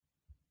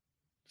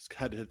Just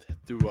had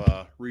to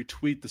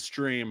retweet the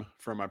stream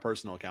from my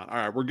personal account. All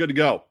right, we're good to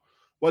go.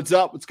 What's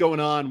up? What's going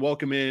on?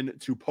 Welcome in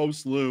to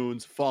Post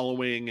Loons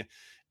following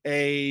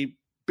a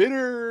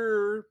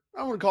bitter, I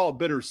don't want to call it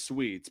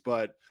bittersweet,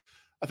 but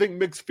I think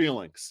mixed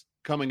feelings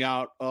coming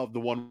out of the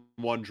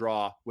 1-1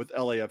 draw with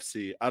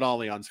LAFC at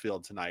Allianz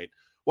Field tonight.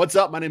 What's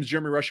up? My name is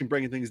Jeremy Rushing,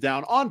 breaking things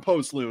down on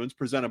Post Loons,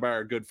 presented by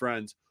our good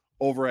friends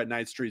over at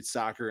Ninth Street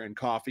Soccer and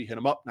Coffee. Hit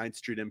them up,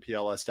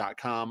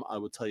 9thstreetmpls.com. I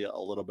will tell you a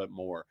little bit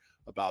more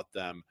about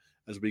them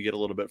as we get a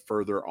little bit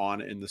further on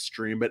in the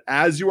stream. But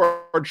as you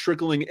are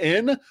trickling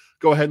in,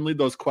 go ahead and leave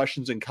those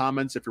questions and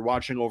comments. If you're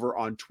watching over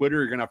on Twitter,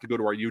 you're going to have to go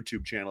to our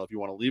YouTube channel if you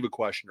want to leave a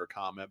question or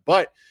comment.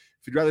 But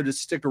if you'd rather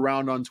just stick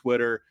around on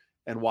Twitter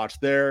and watch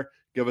there,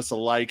 give us a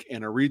like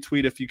and a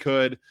retweet if you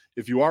could.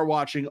 If you are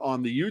watching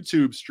on the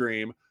YouTube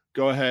stream,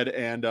 go ahead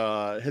and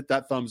hit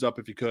that thumbs up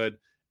if you could,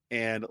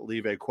 and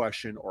leave a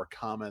question or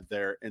comment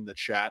there in the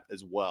chat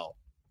as well.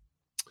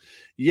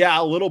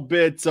 Yeah, a little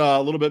bit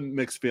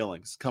mixed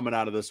feelings coming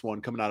out of this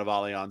one, coming out of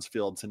Allianz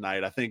Field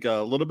tonight. I think a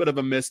little bit of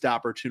a missed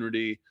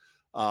opportunity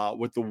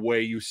with the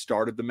way you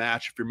started the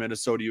match. If you're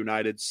Minnesota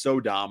United, so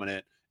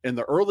dominant in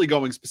the early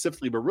going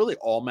specifically, but really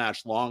all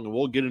match long. And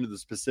we'll get into the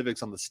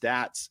specifics on the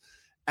stats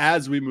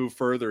as we move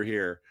further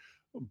here.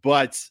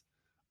 But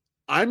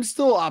I'm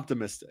still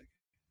optimistic.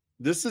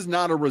 This is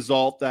not a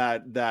result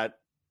that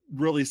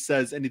really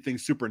says anything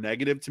super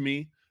negative to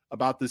me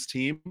about this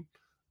team.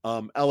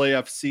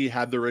 LAFC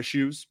had their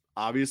issues,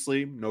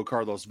 obviously, no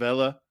Carlos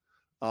Vela,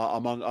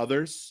 among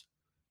others,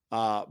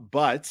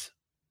 but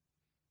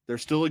they're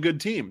still a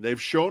good team.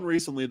 They've shown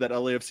recently that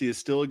LAFC is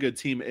still a good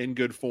team in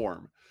good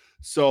form.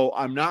 So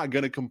I'm not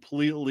going to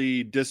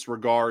completely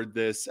disregard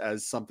this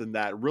as something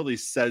that really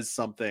says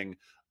something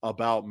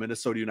about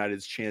Minnesota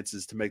United's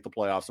chances to make the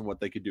playoffs and what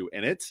they could do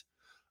in it.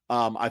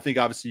 I think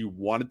obviously you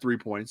wanted 3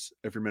 points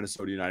if you're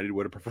Minnesota United. You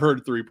would have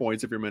preferred 3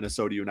 points if you're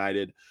Minnesota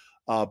United.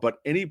 But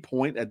any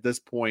point at this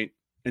juncture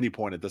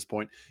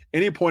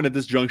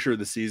of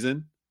the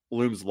season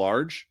looms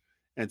large.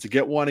 And to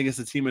get one against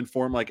a team in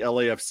form like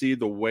LAFC,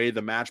 the way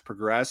the match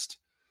progressed,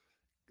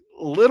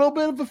 a little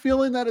bit of a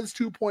feeling that it's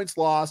 2 points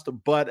lost.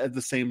 But at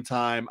the same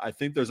time, I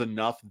think there's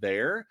enough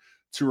there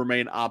to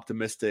remain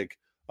optimistic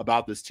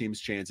about this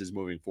team's chances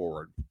moving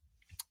forward.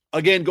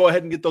 Again, go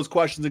ahead and get those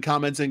questions and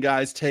comments in,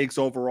 guys. Takes,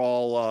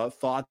 overall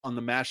thoughts on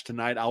the match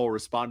tonight. I will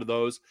respond to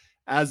those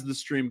as the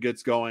stream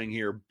gets going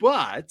here.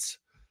 But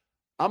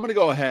I'm going to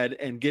go ahead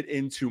and get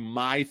into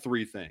my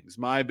 3 things,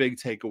 my big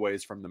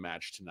takeaways from the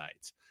match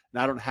tonight.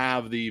 And I don't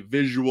have the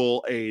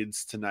visual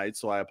aids tonight,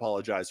 so I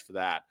apologize for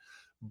that.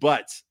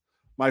 But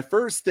my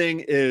first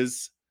thing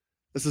is,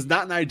 this is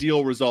not an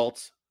ideal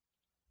result,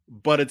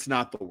 but it's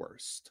not the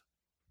worst.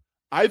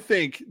 I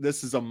think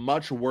this is a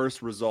much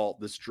worse result,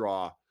 this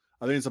draw.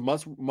 I think it's a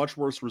much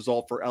worse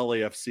result for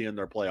LAFC and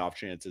their playoff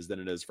chances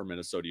than it is for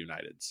Minnesota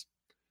United's.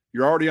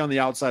 You're already on the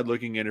outside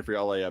looking in if you're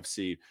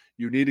LAFC.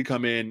 You need to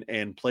come in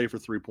and play for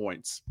 3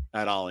 points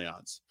at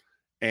Allianz.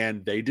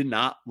 And they did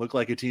not look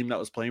like a team that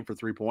was playing for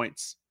 3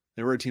 points.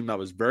 They were a team that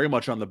was very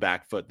much on the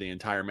back foot the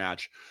entire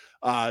match.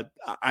 I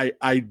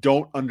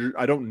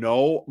don't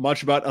know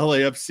much about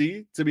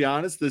LAFC, to be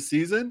honest, this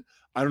season.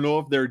 I don't know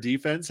if their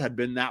defense had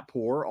been that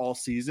poor all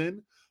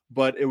season,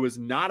 but it was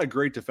not a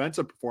great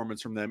defensive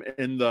performance from them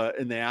in the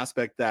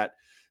aspect that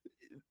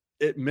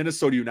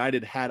Minnesota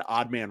United had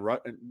odd man,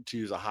 to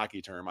use a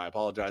hockey term, I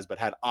apologize, but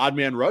had odd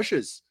man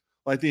rushes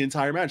like the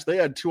entire match. They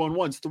had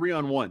 2-on-1s,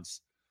 3-on-1s,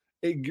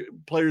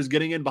 players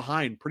getting in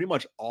behind pretty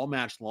much all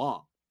match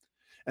long.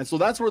 And so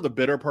that's where the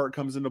bitter part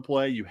comes into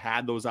play. You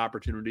had those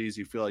opportunities.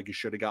 You feel like you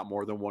should have got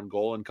more than 1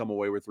 goal and come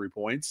away with 3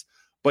 points,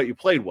 but you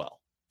played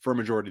well for a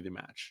majority of the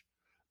match.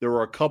 There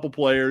were a couple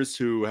players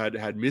who had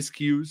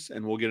miscues,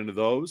 and we'll get into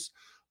those.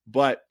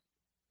 But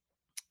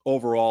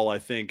overall, I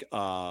think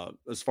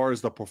as far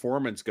as the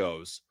performance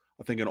goes,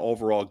 I think an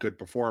overall good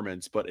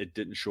performance, but it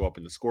didn't show up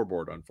in the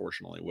scoreboard,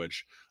 unfortunately,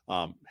 which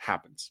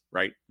happens,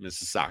 right?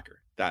 This is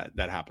soccer. That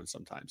happens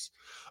sometimes.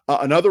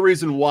 Another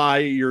reason why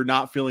you're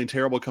not feeling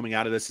terrible coming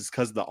out of this is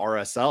because of the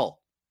RSL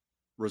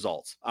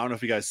results. I don't know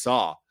if you guys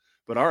saw,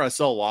 but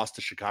RSL lost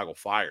to Chicago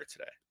Fire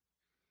today.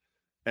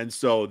 And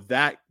so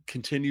that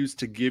continues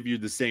to give you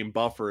the same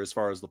buffer as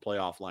far as the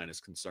playoff line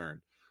is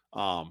concerned.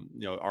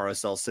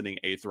 RSL sitting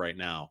 8th right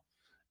now.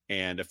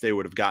 And if they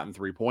would have gotten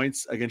 3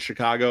 points against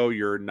Chicago,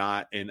 you're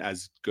not in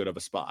as good of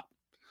a spot.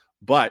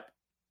 But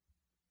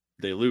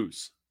they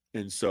lose.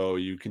 And so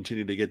you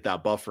continue to get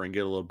that buffer and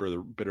get a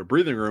little bit of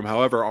breathing room.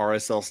 However,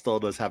 RSL still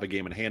does have a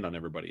game in hand on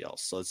everybody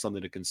else. So it's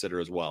something to consider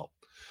as well.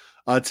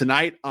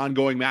 Tonight,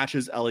 ongoing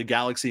matches, LA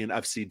Galaxy and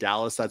FC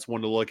Dallas. That's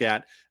one to look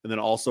at. And then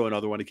also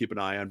another one to keep an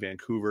eye on,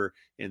 Vancouver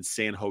and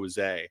San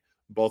Jose.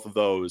 Both of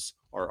those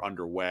are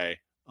underway.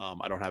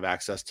 I don't have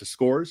access to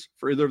scores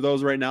for either of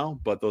those right now,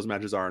 but those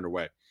matches are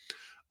underway.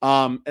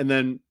 And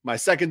then my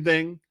second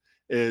thing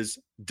is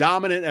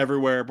dominant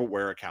everywhere, but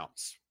where it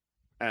counts.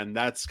 And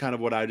that's kind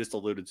of what I just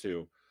alluded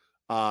to.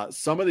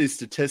 Some of these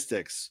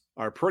statistics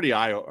are pretty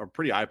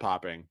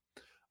eye-popping.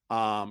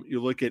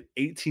 You look at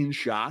 18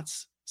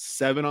 shots,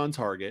 7 on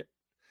target,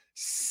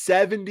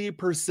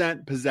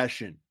 70%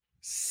 possession,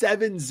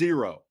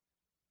 7-0.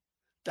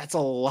 That's a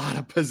lot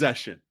of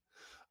possession.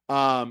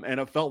 And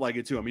it felt like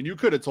it too. I mean, you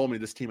could have told me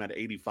this team had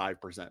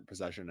 85%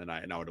 possession and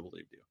I would have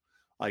believed you.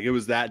 Like, it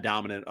was that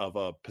dominant of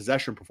a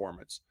possession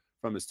performance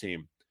from this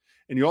team.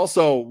 And you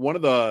also, one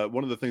of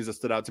the things that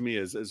stood out to me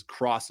is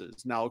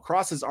crosses. Now,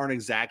 crosses aren't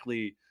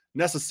exactly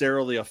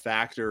necessarily a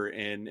factor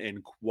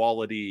in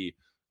quality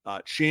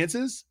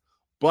chances,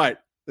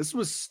 but this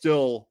was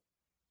still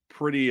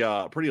pretty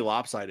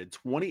lopsided.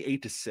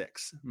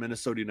 28-6,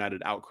 Minnesota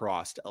United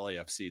outcrossed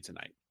LAFC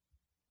tonight.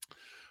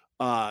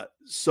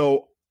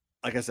 So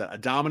like I said, a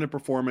dominant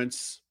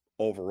performance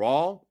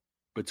overall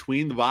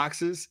between the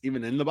boxes,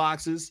 even in the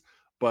boxes,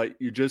 but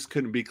you just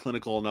couldn't be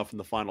clinical enough in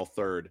the final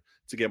third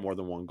to get more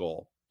than one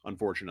goal,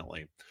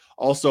 unfortunately.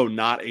 Also,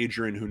 not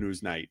Adrian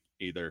Hunu's night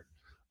either.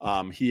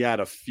 He had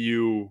a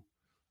few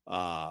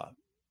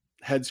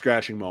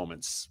head-scratching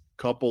moments,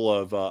 couple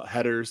of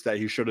headers that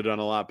he should have done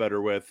a lot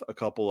better with, a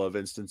couple of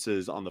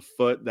instances on the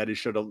foot that he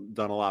should have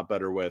done a lot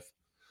better with.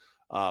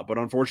 But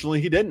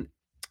unfortunately, he didn't.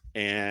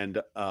 And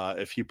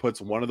if he puts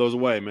one of those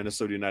away,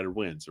 Minnesota United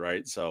wins,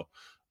 right? So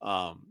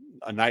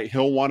a night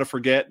he'll want to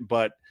forget,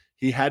 but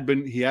he has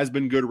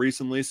been good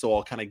recently, so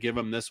I'll kind of give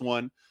him this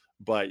one,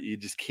 but you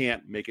just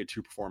can't make it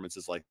two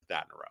performances like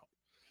that in a row.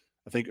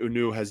 I think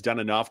Unu has done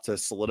enough to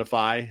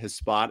solidify his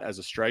spot as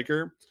a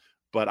striker,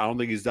 but I don't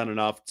think he's done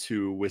enough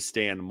to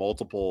withstand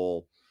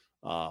multiple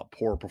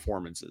poor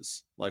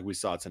performances like we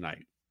saw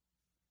tonight.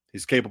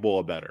 He's capable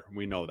of better.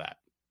 We know that.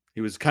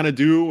 He was kind of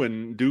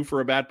due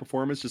for a bad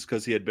performance just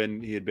because he had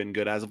been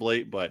good as of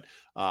late, but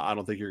I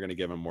don't think you're going to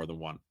give him more than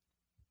one.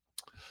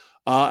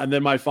 And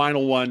then my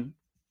final one,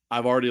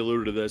 I've already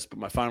alluded to this, but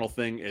my final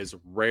thing is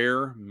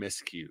rare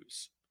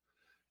miscues.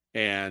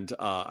 And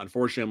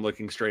unfortunately, I'm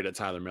looking straight at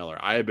Tyler Miller.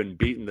 I have been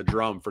beating the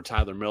drum for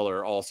Tyler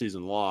Miller all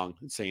season long,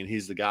 saying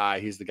he's the guy,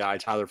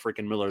 Tyler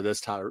freaking Miller this,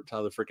 Tyler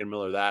freaking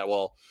Miller that.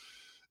 Well,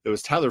 it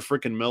was Tyler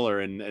freaking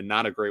Miller in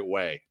not a great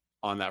way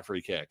on that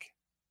free kick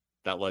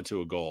that led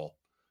to a goal.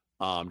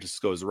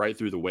 Just goes right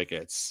through the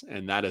wickets.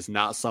 And that is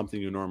not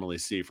something you normally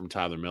see from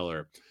Tyler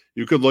Miller.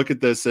 You could look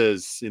at this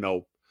as,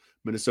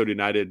 Minnesota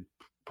United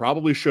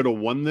probably should have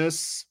won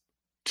this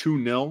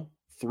 2-0,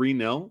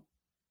 3-0,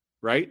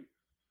 right?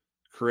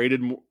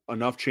 Created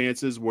enough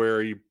chances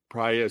where you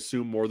probably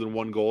assume more than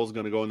one goal is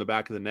going to go in the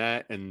back of the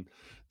net. And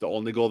the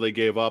only goal they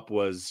gave up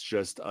was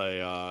just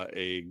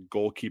a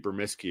goalkeeper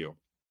miscue.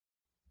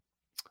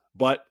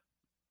 But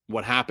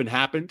what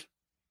happened.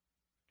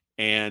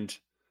 And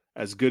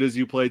as good as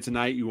you played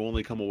tonight, you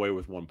only come away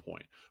with 1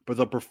 point. But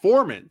the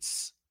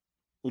performance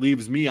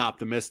leaves me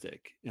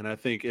optimistic, and I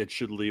think it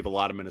should leave a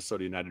lot of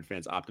Minnesota United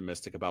fans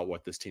optimistic about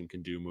what this team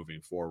can do moving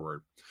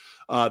forward.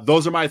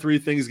 Those are my three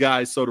things,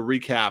 guys. So to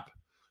recap,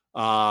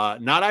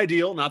 not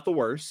ideal, not the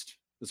worst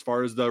as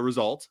far as the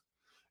result.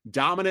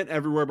 Dominant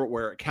everywhere but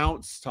where it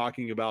counts,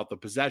 talking about the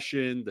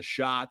possession, the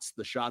shots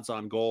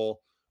on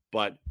goal,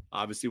 but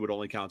obviously what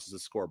only counts is the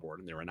scoreboard,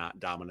 and they were not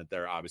dominant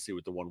there, obviously,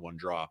 with the 1-1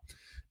 draw.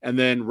 And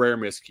then rare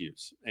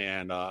miscues,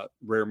 and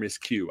rare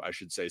miscue, I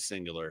should say,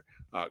 singular,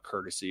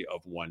 courtesy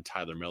of one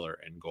Tyler Miller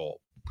in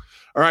goal.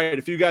 All right,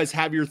 if you guys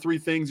have your three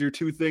things, your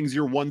two things,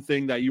 your one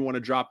thing that you want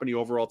to drop any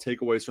overall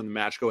takeaways from the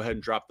match, go ahead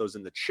and drop those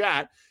in the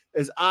chat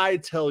as I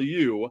tell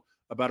you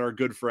about our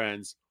good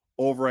friends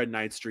over at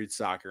Ninth Street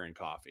Soccer and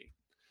Coffee.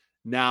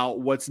 Now,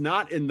 what's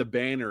not in the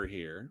banner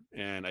here,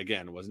 and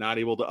again, was not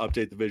able to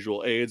update the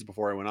visual aids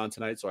before I went on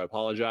tonight, so I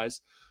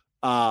apologize,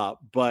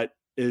 but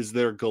is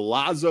their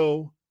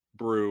Golazo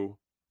Brew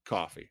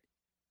coffee.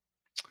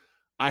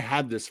 I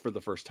had this for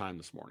the first time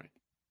this morning,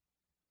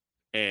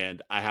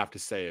 and I have to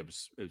say it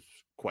was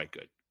quite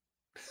good,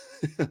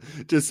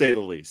 to say the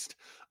least.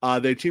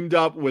 They teamed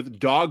up with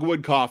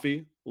Dogwood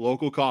Coffee,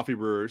 local coffee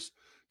brewers,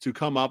 to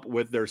come up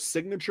with their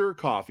signature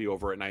coffee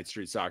over at Ninth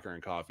Street Soccer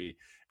and Coffee,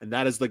 and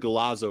that is the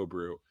Golazo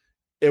Brew.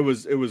 It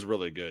was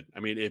really good. I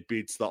mean, it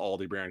beats the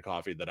Aldi brand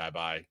coffee that I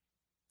buy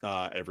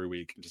every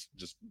week.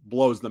 Just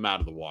blows them out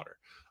of the water.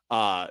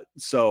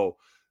 So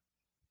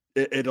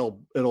it'll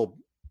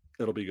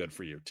be good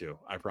for you too.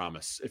 I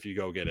promise, if you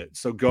go get it.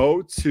 So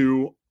go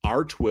to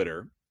our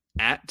Twitter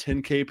at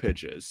 10K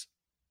Pitches,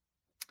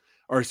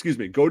 or excuse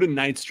me, go to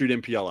 9th Street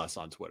MPLS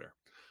on Twitter.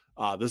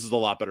 This is a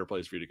lot better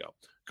place for you to go.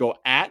 Go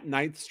at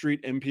 9th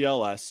Street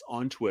MPLS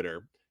on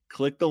Twitter,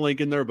 click the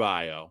link in their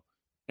bio,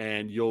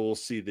 and you'll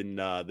see the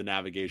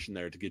navigation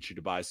there to get you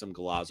to buy some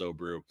Golazo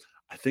Brew.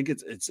 I think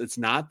it's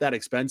not that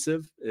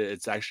expensive.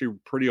 It's actually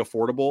pretty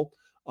affordable.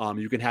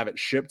 You can have it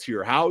shipped to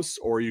your house,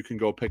 or you can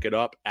go pick it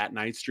up at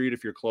 9th Street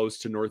if you're close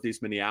to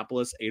Northeast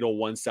Minneapolis.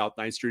 801 South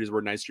 9th Street is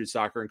where 9th Street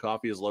Soccer and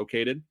Coffee is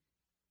located.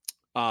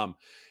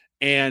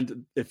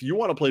 And if you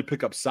want to play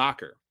pickup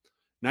soccer,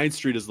 9th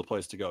Street is the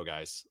place to go,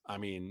 guys. I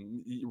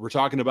mean, we're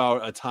talking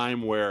about a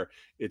time where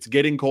it's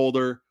getting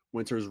colder.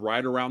 Winter's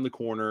right around the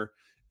corner.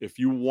 If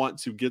you want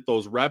to get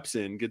those reps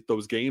in, get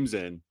those games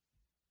in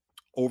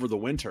over the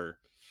winter,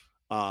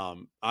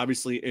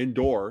 Obviously,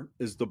 indoor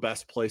is the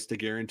best place to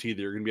guarantee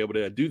that you're going to be able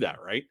to do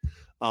that, right?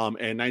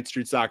 And 9th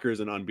Street Soccer is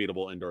an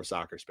unbeatable indoor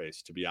soccer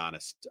space, to be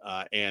honest.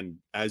 And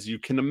as you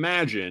can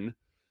imagine,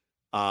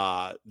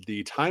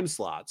 the time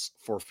slots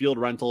for field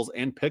rentals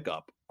and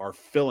pickup are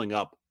filling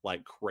up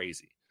like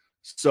crazy.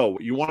 So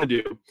what you want to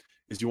do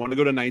is you want to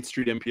go to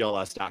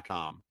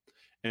 9thstreetmpls.com,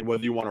 and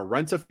whether you want to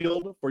rent a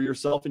field for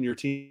yourself and your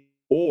team,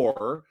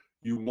 or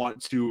you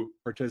want to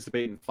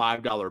participate in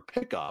 $5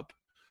 pickup,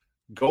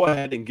 go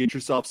ahead and get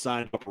yourself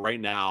signed up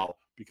right now,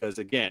 because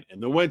again, in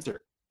the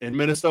winter in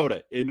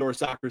Minnesota, indoor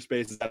soccer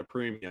space is at a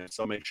premium.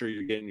 So make sure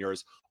you're getting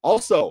yours.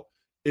 Also,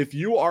 if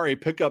you are an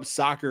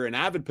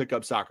avid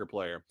pickup soccer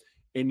player,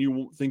 and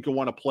you think you'll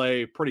want to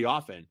play pretty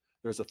often,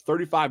 there's a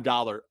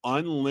 $35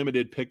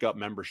 unlimited pickup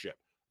membership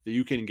that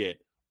you can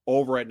get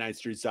over at 9th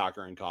Street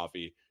Soccer and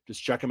Coffee.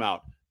 Just check them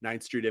out,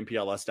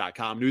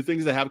 9thstreetmpls.com. New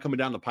things they have coming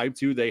down the pipe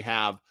too. They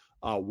have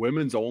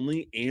women's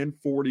only and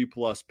 40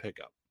 plus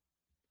pickup.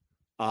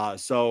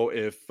 So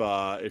if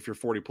you're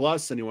 40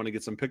 plus and you want to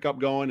get some pickup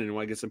going and you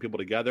want to get some people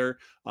together,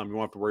 you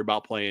won't have to worry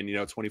about playing,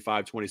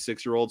 25,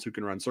 26-year-olds who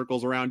can run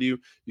circles around you.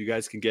 You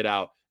guys can get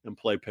out and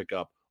play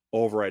pickup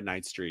over at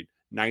 9th Street,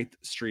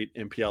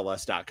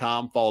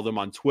 9thstreetmpls.com. Follow them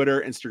on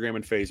Twitter, Instagram,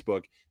 and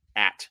Facebook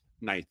at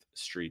 9th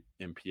Street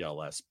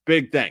MPLS.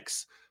 Big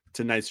thanks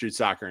to 9th Street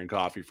Soccer and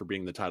Coffee for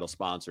being the title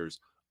sponsors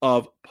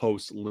of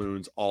Post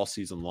Loons all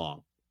season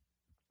long.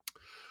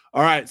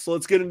 All right, so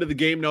let's get into the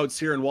game notes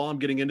here. And while I'm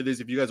getting into these,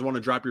 if you guys want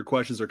to drop your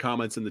questions or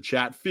comments in the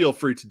chat, feel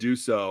free to do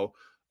so.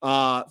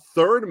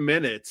 Third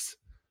minutes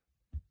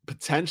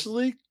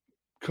potentially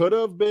could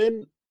have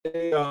been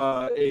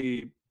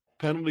a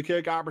penalty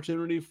kick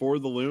opportunity for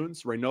the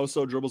Loons.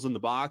 Reynoso dribbles in the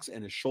box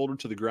and is shouldered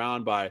to the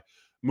ground by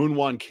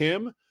Moonwon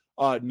Kim.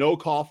 No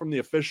call from the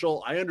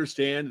official. I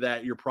understand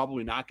that you're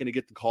probably not going to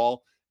get the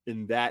call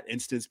in that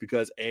instance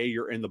because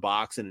you're in the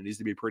box and it needs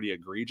to be pretty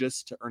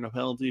egregious to earn a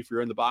penalty if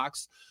you're in the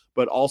box.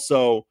 But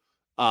also,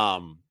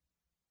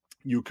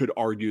 you could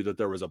argue that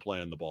there was a play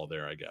on the ball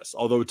there, I guess.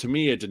 Although to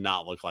me, it did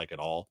not look like at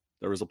all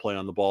there was a play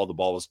on the ball. The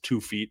ball was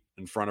 2 feet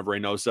in front of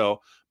Reynoso.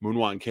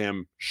 Moonwon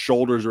Kim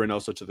shoulders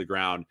Reynoso to the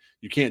ground.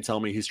 You can't tell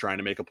me he's trying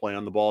to make a play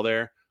on the ball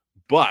there,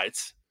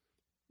 but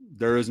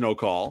there is no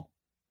call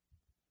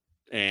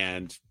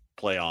and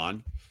play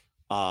on.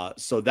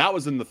 So that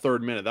was in the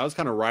third minute. That was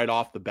kind of right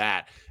off the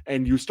bat.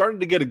 And you started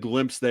to get a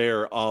glimpse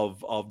there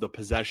of the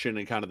possession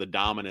and kind of the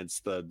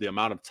dominance, the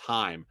amount of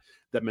time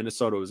that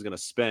Minnesota was going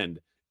to spend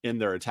in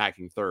their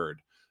attacking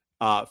third.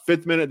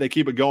 5th minute, they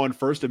keep it going.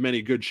 First of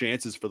many good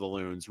chances for the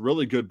Loons.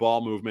 Really good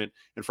ball movement.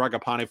 And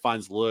Fragapane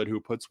finds Lud, who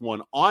puts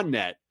one on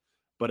net.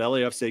 But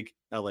LAFC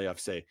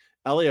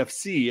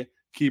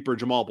keeper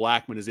Jamal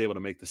Blackman is able to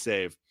make the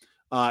save.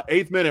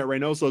 8th minute,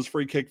 Reynoso's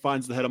free kick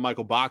finds the head of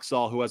Michael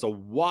Boxall, who has a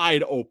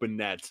wide open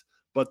net,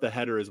 but the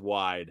header is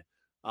wide.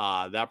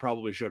 That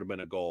probably should have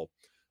been a goal.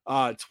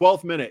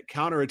 12th minute,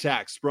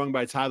 counterattack sprung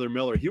by Tyler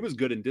Miller. He was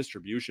good in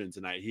distribution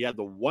tonight. He had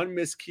the one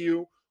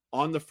miscue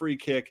on the free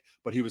kick,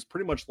 but he was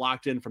pretty much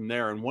locked in from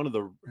there. And one of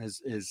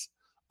his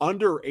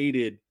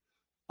underrated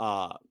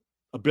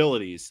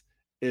abilities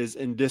is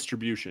in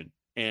distribution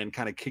and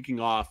kind of kicking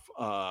off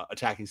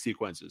attacking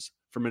sequences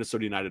for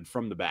Minnesota United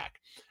from the back.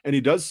 And he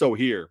does so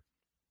here.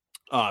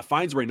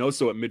 Finds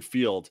Reynoso at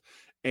midfield,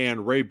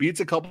 and Ray beats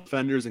a couple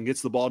defenders and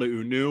gets the ball to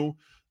Unu.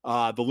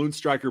 The Loon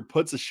striker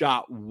puts a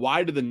shot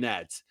wide of the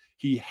net.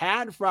 He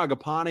had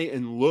Fragapane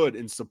and Lud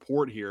in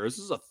support here. This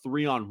is a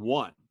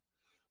 3-on-1,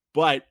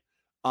 but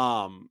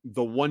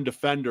the one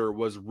defender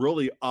was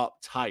really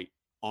uptight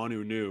on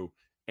Unu,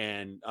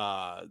 and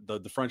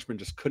the Frenchman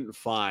just couldn't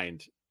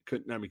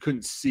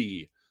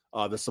see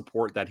the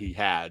support that he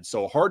had.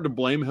 So hard to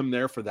blame him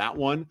there for that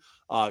one.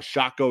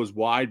 Shot goes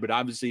wide, but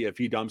obviously if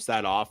he dumps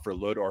that off for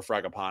Lud or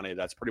Fragapane,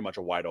 that's pretty much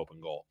a wide open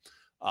goal.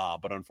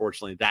 But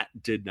unfortunately that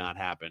did not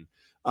happen.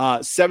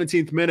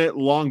 17th minute,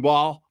 long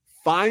ball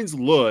finds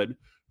Lud,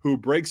 who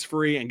breaks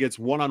free and gets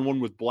one-on-one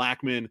with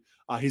Blackman.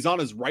 He's on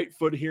his right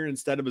foot here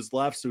instead of his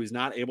left, so he's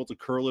not able to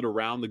curl it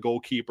around the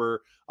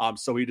goalkeeper.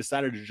 So he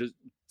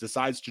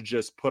decides to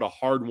just put a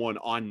hard one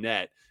on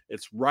net.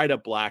 It's right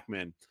at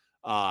Blackman.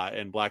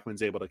 And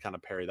Blackman's able to kind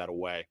of parry that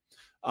away.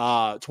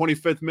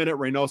 25th minute,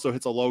 Reynoso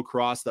hits a low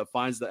cross that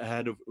finds the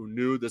head of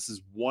Unu. This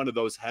is one of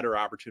those header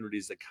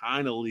opportunities that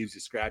kind of leaves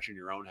you scratching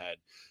your own head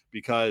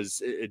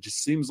because it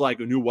just seems like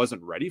Unu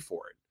wasn't ready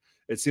for it.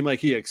 It seemed like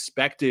he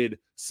expected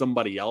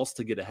somebody else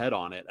to get ahead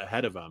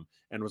of him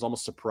and was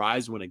almost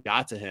surprised when it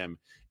got to him.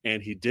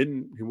 And he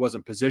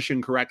wasn't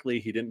positioned correctly.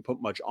 He didn't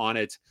put much on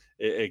it.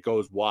 It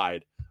goes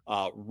wide.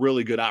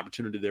 Really good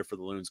opportunity there for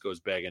the Loons, goes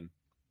begging.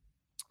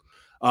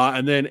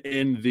 And then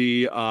in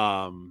the,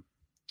 I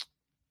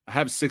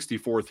have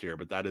 64th here,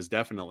 but that is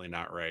definitely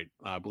not right.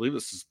 I believe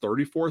this is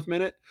 34th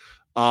minute.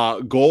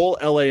 Goal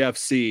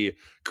LAFC.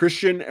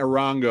 Christian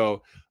Arango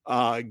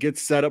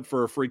gets set up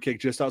for a free kick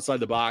just outside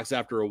the box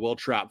after a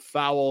Wiltrap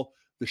foul.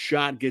 The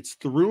shot gets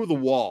through the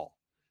wall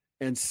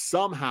and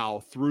somehow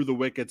through the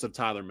wickets of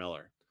Tyler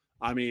Miller.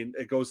 I mean,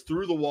 it goes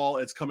through the wall.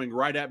 It's coming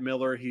right at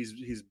Miller.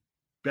 He's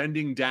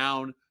bending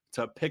down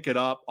to pick it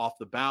up off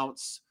the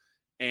bounce,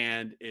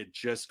 and it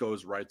just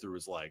goes right through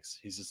his legs.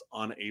 He's just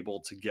unable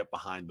to get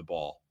behind the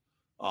ball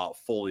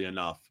fully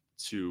enough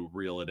to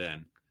reel it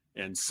in,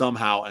 and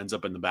somehow ends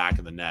up in the back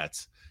of the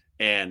net.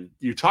 And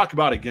you talk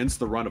about against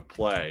the run of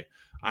play.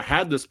 I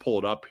had this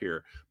pulled up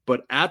here,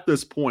 but at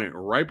this point,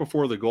 right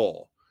before the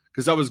goal,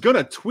 because I was going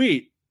to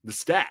tweet the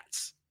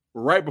stats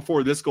right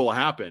before this goal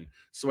happened,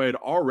 so I had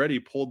already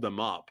pulled them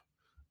up.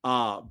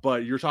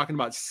 But you're talking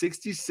about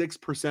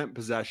 66%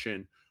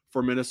 possession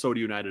for Minnesota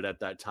United at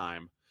that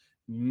time,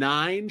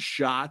 9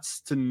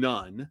 shots to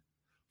none,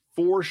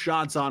 4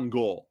 shots on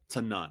goal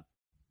to none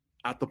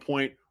at the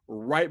point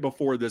right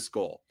before this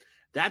goal.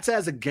 That's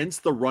as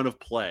against the run of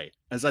play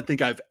as I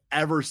think I've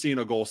ever seen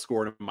a goal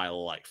scored in my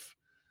life.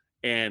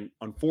 And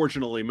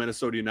unfortunately,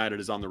 Minnesota United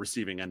is on the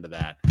receiving end of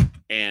that,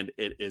 and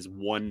it is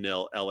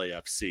 1-0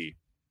 LAFC.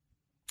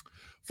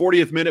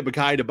 40th minute,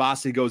 Bakaye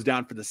Dibassy goes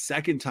down for the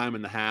second time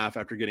in the half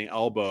after getting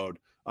elbowed.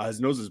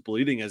 His nose is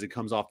bleeding as he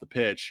comes off the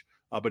pitch,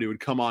 but he would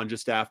come on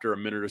just after a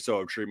minute or so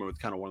of treatment with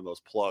kind of one of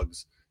those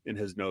plugs in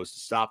his nose to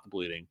stop the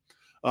bleeding.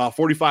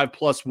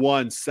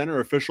 45+1,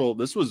 center official.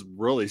 This was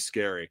really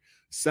scary.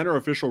 Center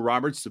official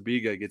Robert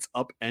Sabiga gets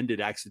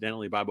upended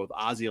accidentally by both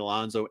Ozzy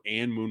Alonso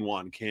and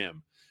Moon-Won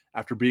Kim.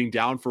 After being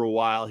down for a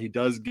while, he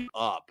does get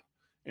up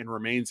and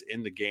remains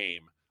in the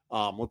game.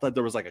 Looked like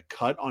there was like a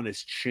cut on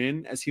his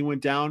chin as he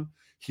went down.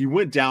 He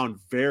went down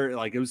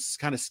it was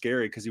kind of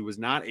scary because he was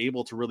not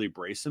able to really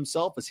brace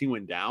himself as he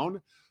went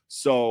down.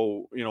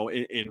 So,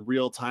 in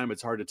real time,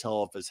 it's hard to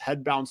tell if his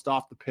head bounced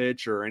off the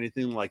pitch or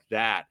anything like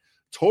that.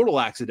 Total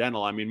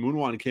accidental. I mean,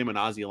 Moon-Won Kim and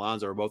Ozzy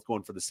Alonso are both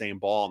going for the same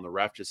ball, and the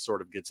ref just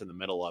sort of gets in the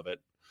middle of it.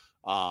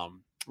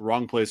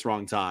 Wrong place,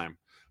 wrong time.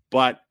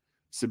 But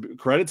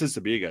credit to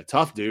Sabiga.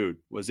 Tough dude.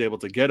 Was able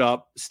to get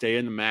up, stay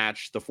in the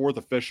match. The fourth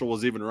official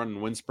was even running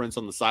wind sprints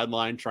on the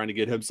sideline, trying to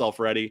get himself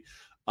ready.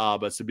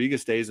 But Sabiga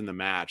stays in the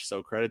match,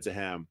 so credit to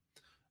him.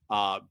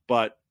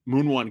 But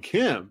Moon-Won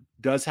Kim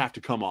does have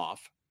to come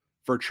off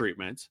for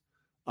treatment.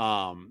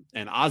 And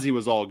Ozzy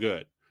was all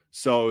good.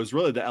 So it was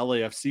really the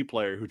LAFC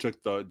player who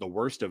took the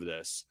worst of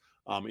this,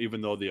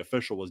 even though the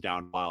official was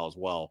down a while as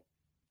well.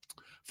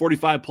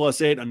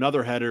 45+8,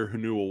 another header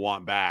Hunou will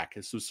want back.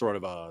 This was sort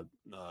of a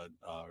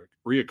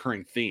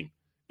reoccurring theme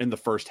in the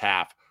first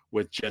half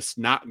with just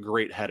not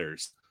great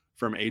headers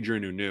from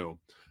Adrien Hunou.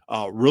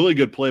 Really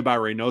good play by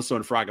Reynoso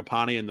and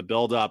Fragapane in the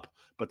build-up,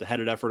 but the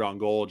headed effort on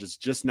goal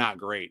just not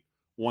great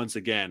once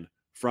again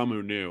from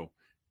Hunou.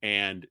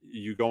 And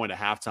you go into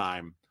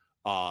halftime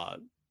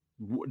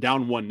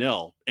down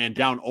 1-0 and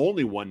down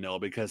only 1-0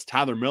 because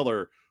Tyler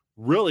Miller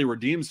really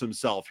redeems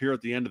himself here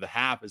at the end of the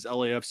half as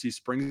LAFC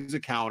springs a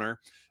counter.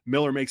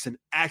 Miller makes an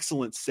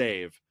excellent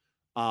save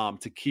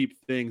to keep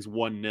things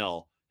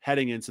 1-0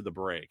 heading into the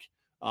break.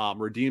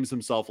 Redeems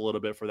himself a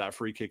little bit for that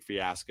free kick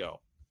fiasco.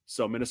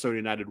 So Minnesota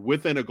United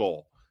within a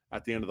goal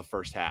at the end of the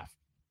first half.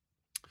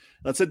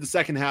 Let's hit the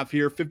second half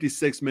here.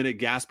 56th minute,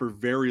 Gasper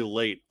very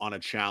late on a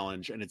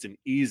challenge, and it's an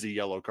easy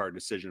yellow card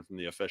decision from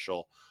the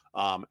official.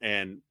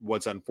 And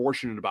what's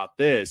unfortunate about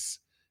this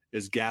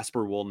is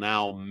Gasper will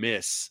now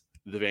miss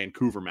the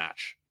Vancouver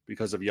match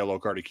because of yellow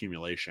card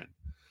accumulation.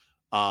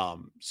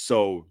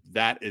 So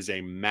that is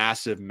a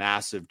massive,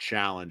 massive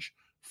challenge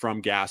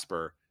from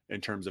Gasper in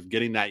terms of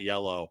getting that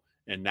yellow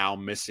and now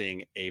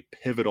missing a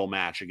pivotal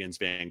match against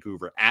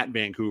Vancouver at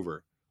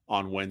Vancouver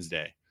on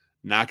Wednesday.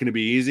 Not going to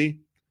be easy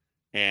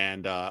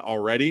and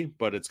already,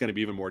 but it's going to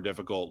be even more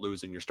difficult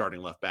losing your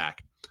starting left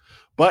back.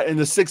 But in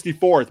the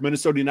 64th,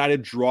 Minnesota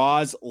United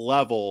draws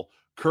level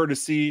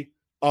courtesy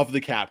of the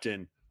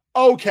captain.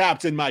 Oh,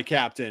 captain, my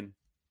captain.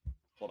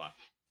 Hold on.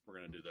 We're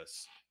going to do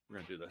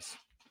this.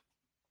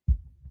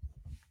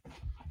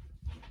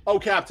 Oh,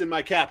 captain,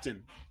 my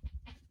captain.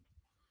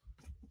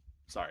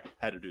 Sorry,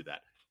 had to do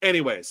that.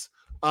 Anyways,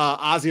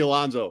 Ozzy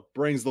Alonso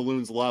brings the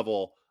Loons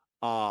level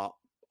off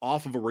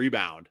of a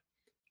rebound.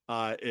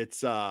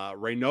 It's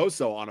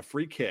Reynoso on a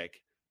free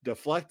kick,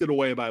 deflected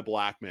away by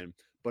Blackman,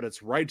 but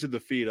it's right to the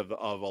feet of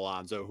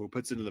Alonso, who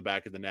puts it in the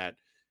back of the net,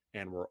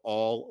 and we're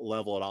all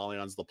level at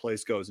Allianz. The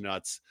place goes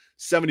nuts.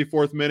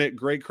 74th minute,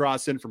 great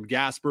cross in from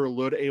Gasper.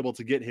 Lod able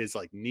to get his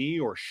knee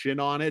or shin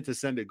on it to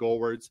send it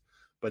goalwards,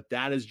 but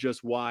that is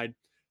just wide.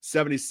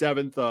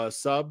 77th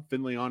sub,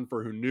 Finley on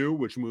for Hunou,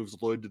 which moves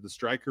Lod to the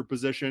striker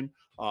position.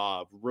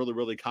 Really,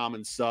 really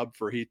common sub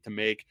for Heath to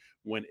make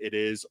when it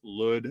is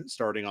Lod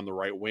starting on the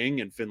right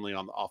wing and Finley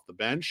off the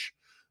bench.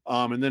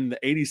 And then the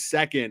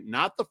 82nd,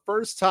 not the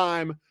first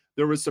time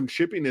there was some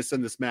chippiness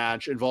in this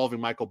match involving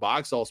Michael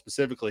Boxall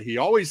specifically. He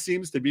always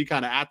seems to be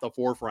kind of at the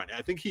forefront.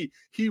 I think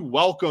he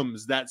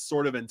welcomes that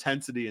sort of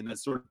intensity and that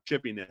sort of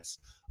chippiness,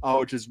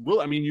 which is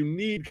really, you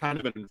need kind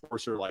of an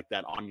enforcer like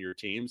that on your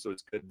team. So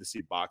it's good to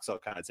see Boxall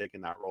kind of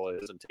taking that role.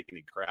 It doesn't take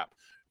any crap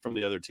from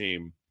the other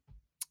team.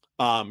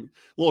 A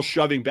little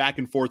shoving back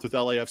and forth with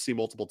LAFC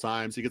multiple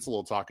times. He gets a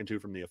little talking to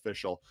from the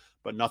official,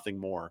 but nothing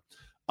more.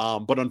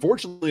 But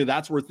unfortunately,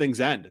 that's where things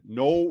end.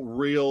 No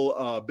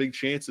real big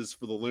chances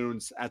for the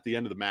Loons at the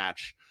end of the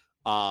match.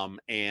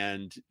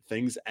 And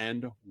things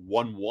end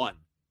 1-1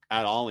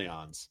 at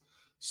Allianz.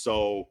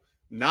 So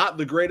Not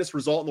the greatest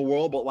result in the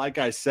world, but like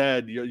I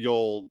said,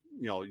 you'll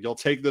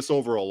take this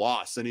over a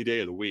loss any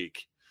day of the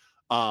week.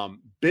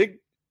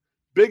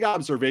 Big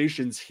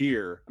observations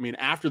here. I mean,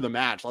 after the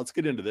match, let's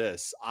get into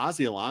this.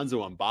 Ozzie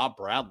Alonso and Bob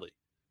Bradley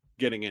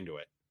getting into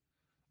it,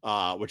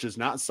 which is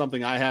not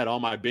something I had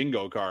on my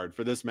bingo card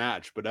for this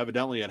match, but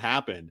evidently it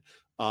happened.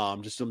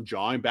 Just some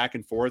jawing back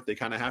and forth. They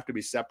kind of have to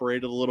be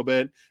separated a little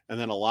bit. And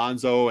then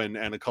Alonso and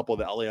a couple of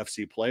the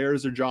LAFC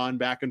players are jawing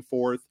back and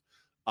forth.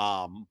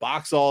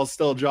 Boxall is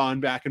still jawing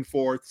back and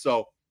forth.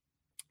 So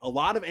a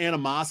lot of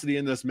animosity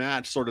in this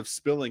match sort of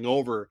spilling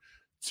over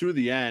to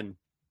the end,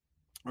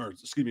 or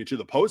excuse me, to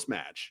the post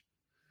match.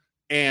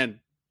 And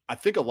I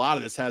think a lot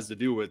of this has to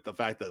do with the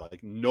fact that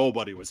like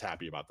nobody was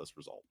happy about this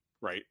result,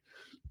 right?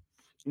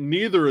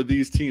 Neither of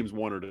these teams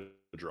wanted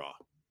a draw.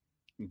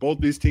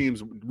 Both these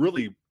teams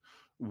really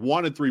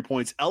wanted 3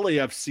 points.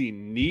 LAFC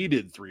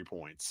needed 3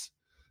 points,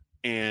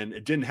 and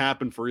it didn't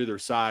happen for either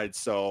side.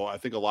 So I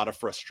think a lot of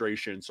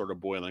frustration sort of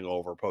boiling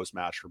over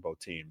post-match for both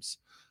teams.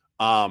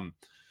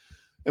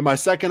 And my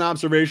second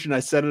observation, I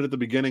said it at the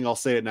beginning, I'll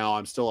say it now,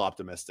 I'm still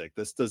optimistic.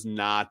 This does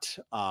not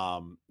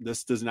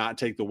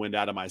take the wind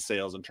out of my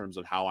sails in terms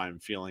of how I'm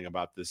feeling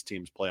about this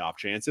team's playoff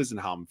chances and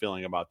how I'm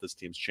feeling about this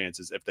team's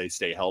chances if they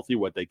stay healthy,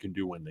 what they can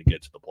do when they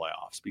get to the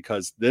playoffs,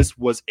 because this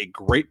was a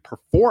great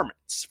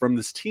performance from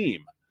this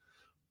team.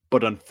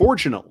 But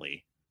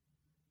unfortunately,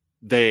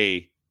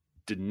 they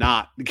did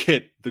not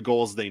get the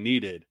goals they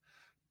needed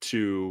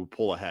to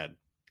pull ahead,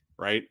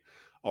 right?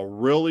 A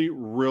really,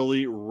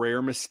 really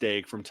rare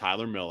mistake from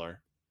Tyler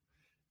Miller.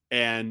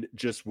 And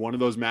just one of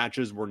those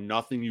matches where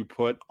nothing you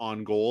put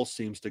on goal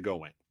seems to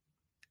go in.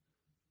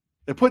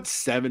 They put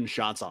 7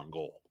 shots on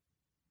goal,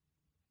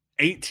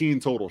 18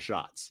 total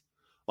shots.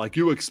 Like,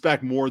 you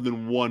expect more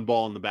than one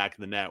ball in the back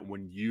of the net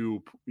when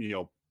you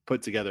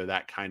put together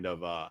that kind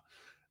of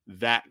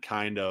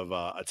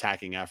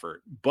attacking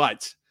effort.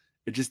 But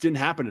it just didn't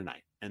happen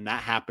tonight. And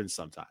that happens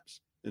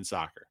sometimes in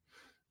soccer.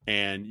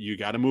 And you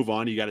got to move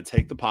on. You got to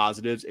take the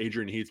positives.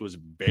 Adrian Heath was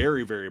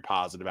very, very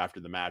positive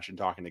after the match and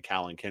talking to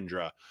Cal and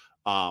Kendra.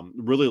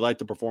 Really liked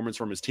the performance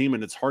from his team,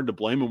 and it's hard to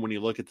blame him when you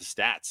look at the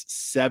stats.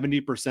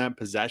 70%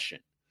 possession.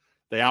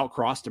 They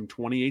outcrossed him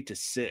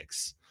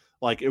 28-6.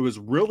 Like, it was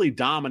really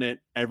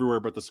dominant everywhere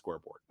but the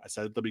scoreboard. I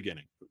said at the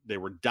beginning, they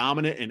were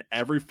dominant in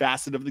every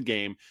facet of the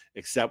game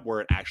except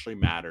where it actually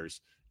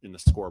matters, in the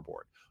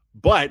scoreboard.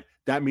 But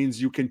that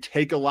means you can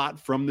take a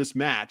lot from this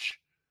match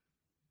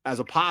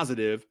as a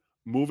positive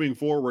moving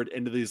forward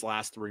into these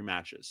last 3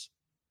 matches.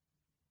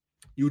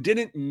 You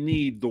didn't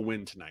need the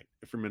win tonight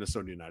for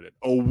Minnesota United.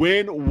 A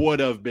win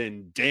would have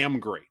been damn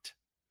great.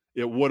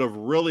 It would have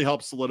really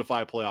helped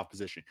solidify a playoff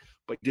position,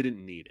 but you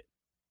didn't need it.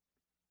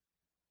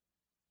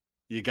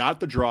 You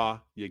got the draw.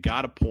 You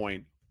got a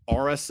point.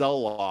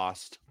 RSL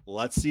lost.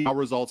 Let's see how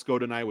results go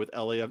tonight with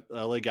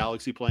LA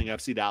Galaxy playing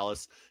FC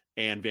Dallas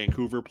and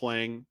Vancouver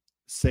playing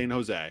San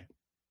Jose.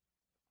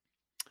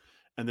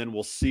 And then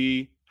we'll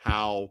see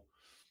how...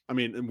 I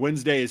mean,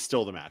 Wednesday is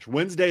still the match.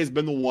 Wednesday has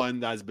been the one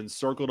that has been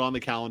circled on the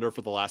calendar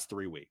for the last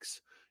 3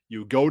 weeks.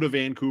 You go to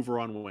Vancouver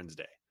on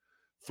Wednesday.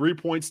 3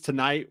 points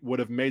tonight would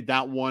have made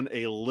that one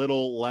a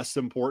little less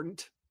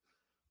important,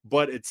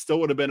 but it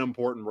still would have been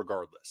important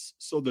regardless.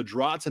 So the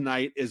draw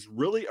tonight is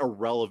really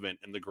irrelevant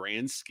in the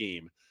grand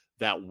scheme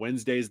that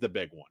Wednesday's the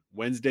big one.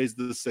 Wednesday's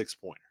the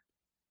 6-pointer.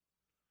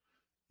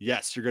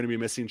 Yes, you're going to be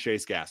missing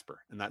Chase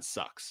Gasper, and that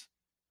sucks.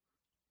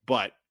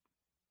 But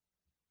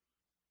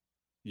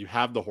you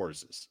have the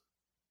horses.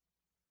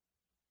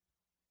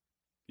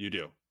 You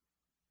do.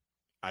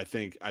 I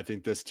think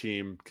this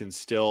team can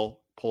still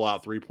pull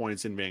out 3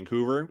 points in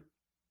Vancouver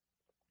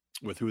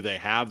with who they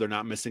have. They're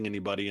not missing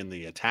anybody in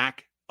the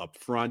attack, up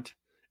front,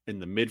 in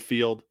the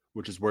midfield,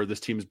 which is where this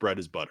team's bread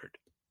is buttered.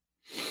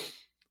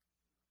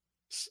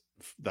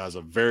 That was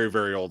a very,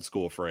 very old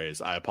school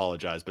phrase. I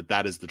apologize, but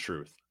that is the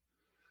truth.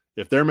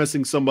 If they're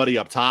missing somebody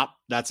up top,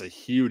 that's a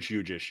huge,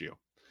 huge issue.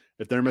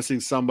 If they're missing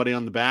somebody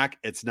on the back,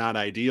 it's not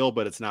ideal,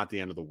 but it's not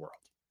the end of the world.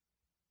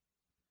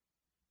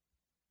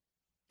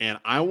 And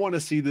I want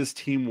to see this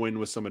team win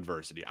with some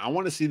adversity. I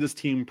want to see this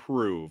team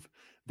prove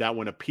that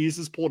when a piece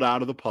is pulled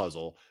out of the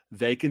puzzle,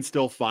 they can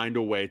still find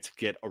a way to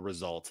get a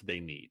result they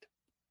need.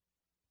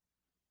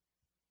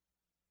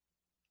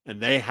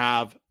 And they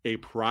have a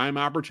prime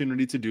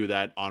opportunity to do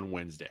that on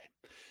Wednesday.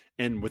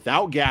 And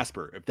without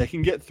Gasper, if they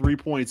can get 3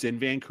 points in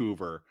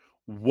Vancouver,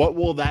 what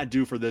will that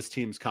do for this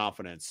team's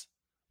confidence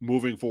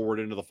moving forward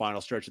into the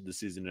final stretch of the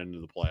season and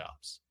into the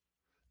playoffs?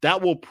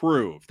 That will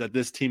prove that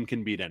this team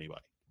can beat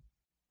anybody.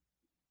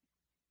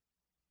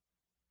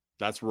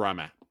 That's where I'm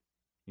at.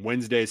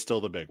 Wednesday is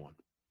still the big one.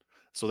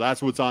 So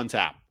that's what's on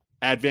tap.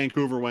 At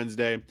Vancouver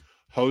Wednesday,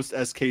 host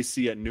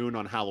SKC at noon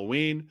on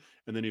Halloween,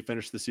 and then you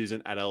finish the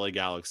season at LA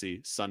Galaxy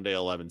Sunday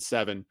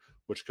 11-7,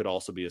 which could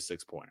also be a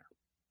 6-pointer.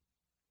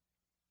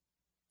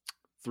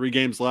 3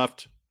 games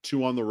left,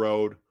 2 on the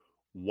road,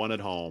 1 at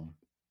home.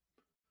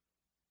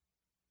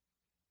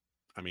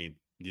 I mean,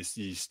 you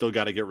still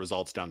got to get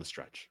results down the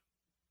stretch.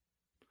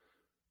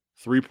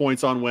 3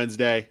 points on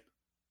Wednesday,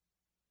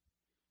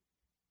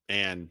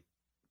 and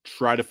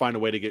try to find a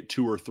way to get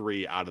 2 or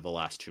 3 out of the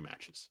last 2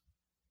 matches.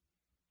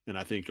 And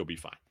I think you'll be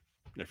fine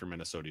if you're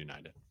Minnesota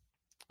United.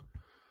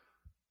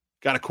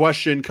 Got a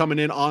question coming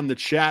in on the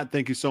chat.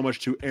 Thank you so much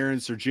to Aaron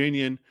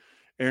Serginian.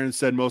 Aaron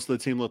said most of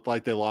the team looked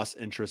like they lost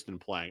interest in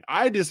playing.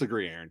 I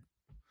disagree, Aaron.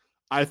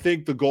 I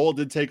think the goal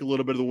did take a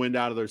little bit of the wind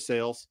out of their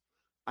sails.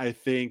 I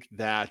think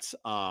that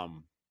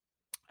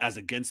as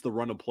against the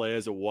run of play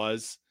as it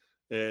was,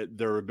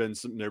 there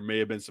may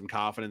have been some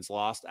confidence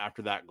lost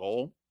after that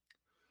goal.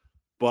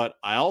 But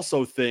I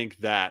also think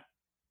that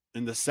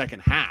in the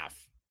second half,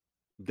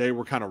 they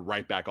were kind of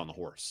right back on the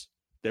horse.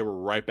 They were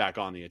right back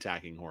on the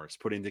attacking horse,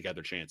 putting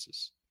together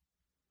chances.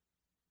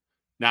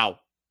 Now,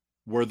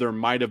 where there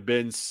might have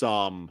been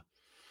some,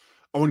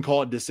 I wouldn't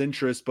call it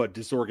disinterest, but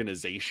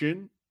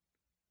disorganization,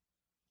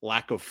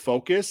 lack of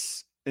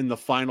focus in the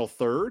final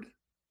third,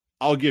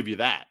 I'll give you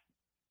that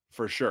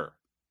for sure.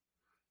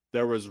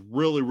 There was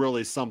really,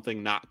 really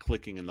something not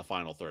clicking in the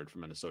final third for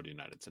Minnesota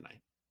United tonight.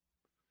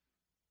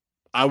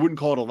 I wouldn't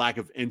call it a lack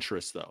of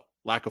interest, though.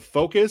 Lack of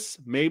focus,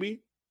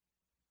 maybe,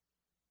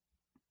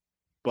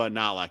 but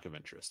not lack of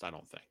interest, I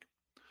don't think.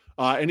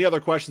 Any other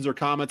questions or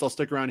comments? I'll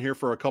stick around here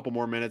for a couple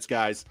more minutes,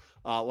 guys.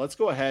 Let's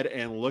go ahead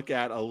and look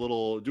at do a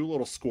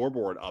little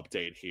scoreboard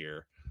update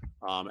here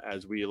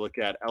as we look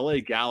at LA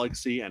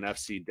Galaxy and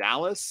FC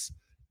Dallas.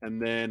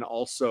 And then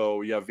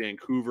also you have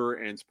Vancouver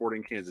and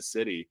Sporting Kansas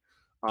City.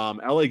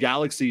 LA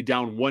Galaxy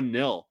down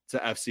 1-0 to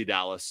FC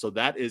Dallas. So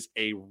that is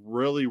a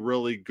really,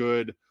 really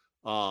good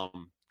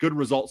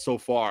result so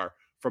far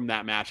from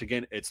that match.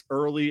 Again, it's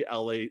early.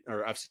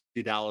 FC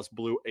Dallas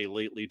blew a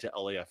late lead to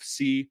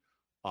LAFC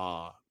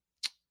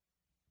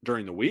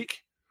during the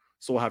week.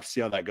 So we'll have to see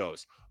how that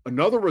goes.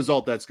 Another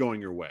result that's going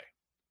your way.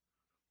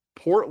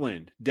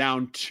 Portland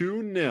down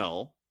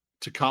 2-0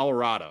 to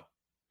Colorado.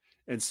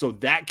 And so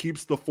that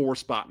keeps the 4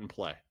 spot in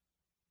play.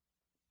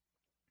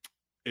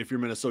 If you're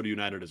Minnesota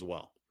United as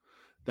well.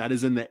 That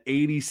is in the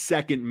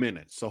 82nd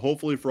minute. So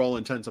hopefully for all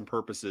intents and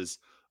purposes,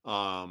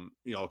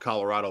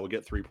 Colorado will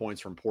get 3 points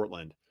from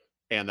Portland.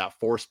 And that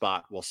 4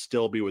 spot will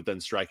still be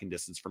within striking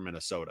distance from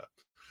Minnesota.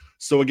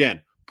 So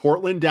again,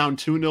 Portland down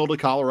 2-0 to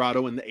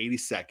Colorado in the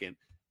 82nd.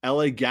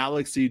 LA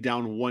Galaxy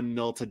down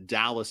 1-0 to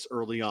Dallas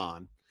early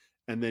on.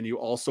 And then you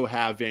also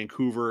have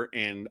Vancouver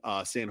and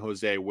San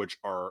Jose, which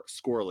are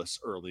scoreless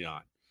early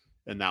on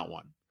in that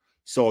one.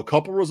 So a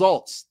couple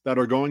results that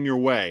are going your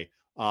way.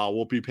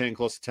 We'll be paying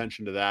close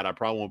attention to that. I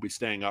probably won't be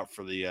staying up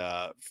for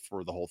the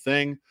whole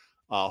thing.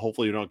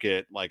 Hopefully you don't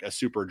get like a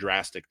super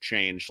drastic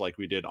change like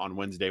we did on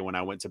Wednesday when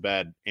I went to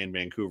bed and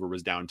Vancouver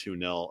was down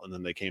 2-0 and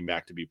then they came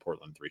back to beat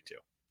Portland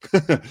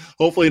 3-2.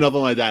 Hopefully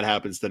nothing like that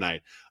happens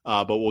tonight,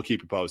 but we'll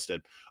keep you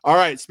posted. All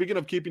right, speaking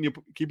of keeping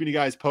you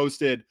guys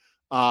posted,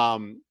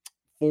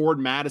 Forward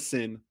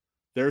Madison,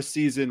 their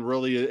season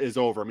really is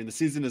over. I mean, the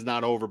season is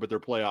not over, but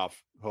their playoff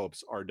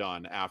hopes are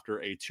done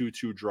after a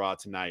 2-2 draw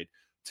tonight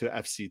to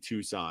FC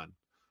Tucson.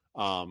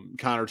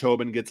 Connor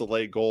Tobin gets a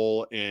late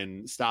goal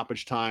in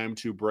stoppage time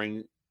to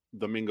bring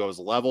the Mingos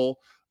level,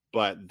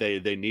 but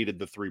they needed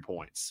the 3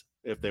 points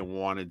if they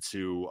wanted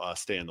to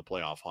stay in the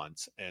playoff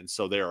hunt. And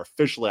so they are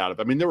officially out of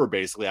it. I mean, they were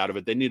basically out of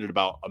it. They needed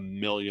about 1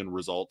 million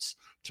results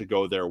to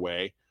go their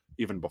way,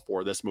 even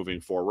before this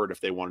moving forward,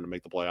 if they wanted to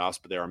make the playoffs,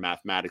 but they are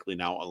mathematically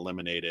now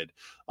eliminated.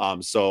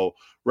 So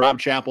Rob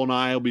Chappell and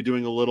I will be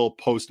doing a little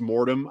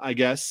post-mortem, I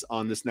guess,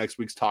 on this next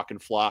week's Talkin'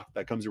 Flock.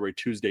 That comes your way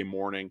Tuesday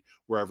morning,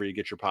 wherever you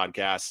get your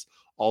podcasts.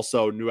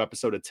 Also, new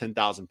episode of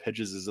 10,000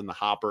 Pitches is in the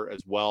hopper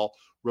as well.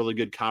 Really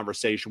good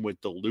conversation with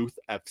Duluth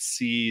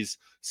FC's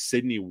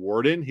Sidney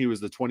Warden. He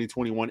was the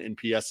 2021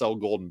 NPSL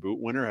Golden Boot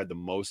winner, had the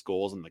most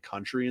goals in the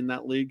country in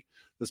that league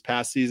this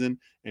past season,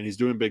 and he's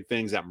doing big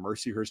things at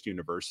Mercyhurst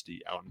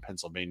University out in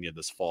Pennsylvania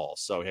this fall.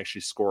 So he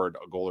actually scored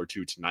a goal or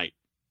two tonight,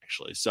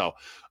 actually. So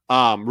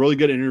really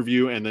good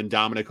interview. And then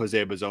Dominic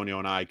Jose Bazonio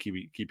and I keep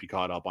you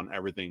caught up on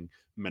everything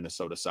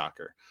Minnesota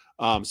soccer.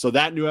 So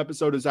that new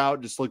episode is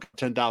out. Just look at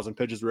 10,000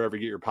 Pitches wherever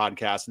you get your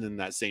podcast, and in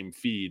that same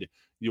feed,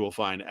 you will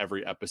find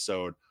every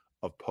episode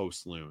of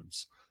Post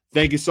Loons.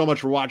 Thank you so much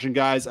for watching,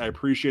 guys. I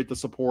appreciate the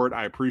support.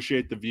 I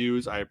appreciate the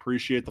views. I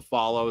appreciate the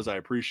follows. I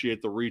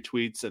appreciate the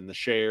retweets and the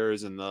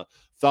shares and the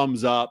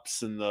thumbs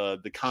ups and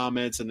the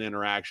comments and the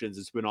interactions.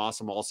 It's been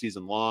awesome all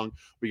season long.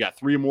 We got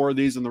 3 more of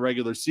these in the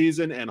regular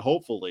season, and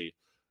hopefully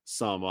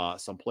some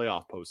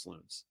playoff Post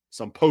Loons,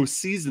 some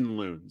postseason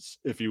loons,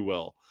 if you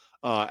will,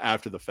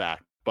 after the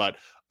fact. But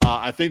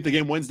I think the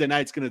game Wednesday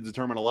night is going to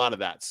determine a lot of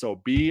that. So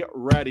be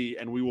ready,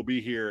 and we will be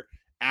here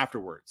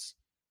afterwards,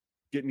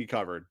 getting you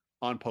covered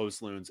on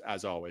Post Loons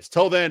as always.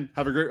 Till then,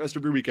 have a great rest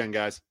of your weekend,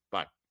 guys.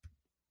 Bye.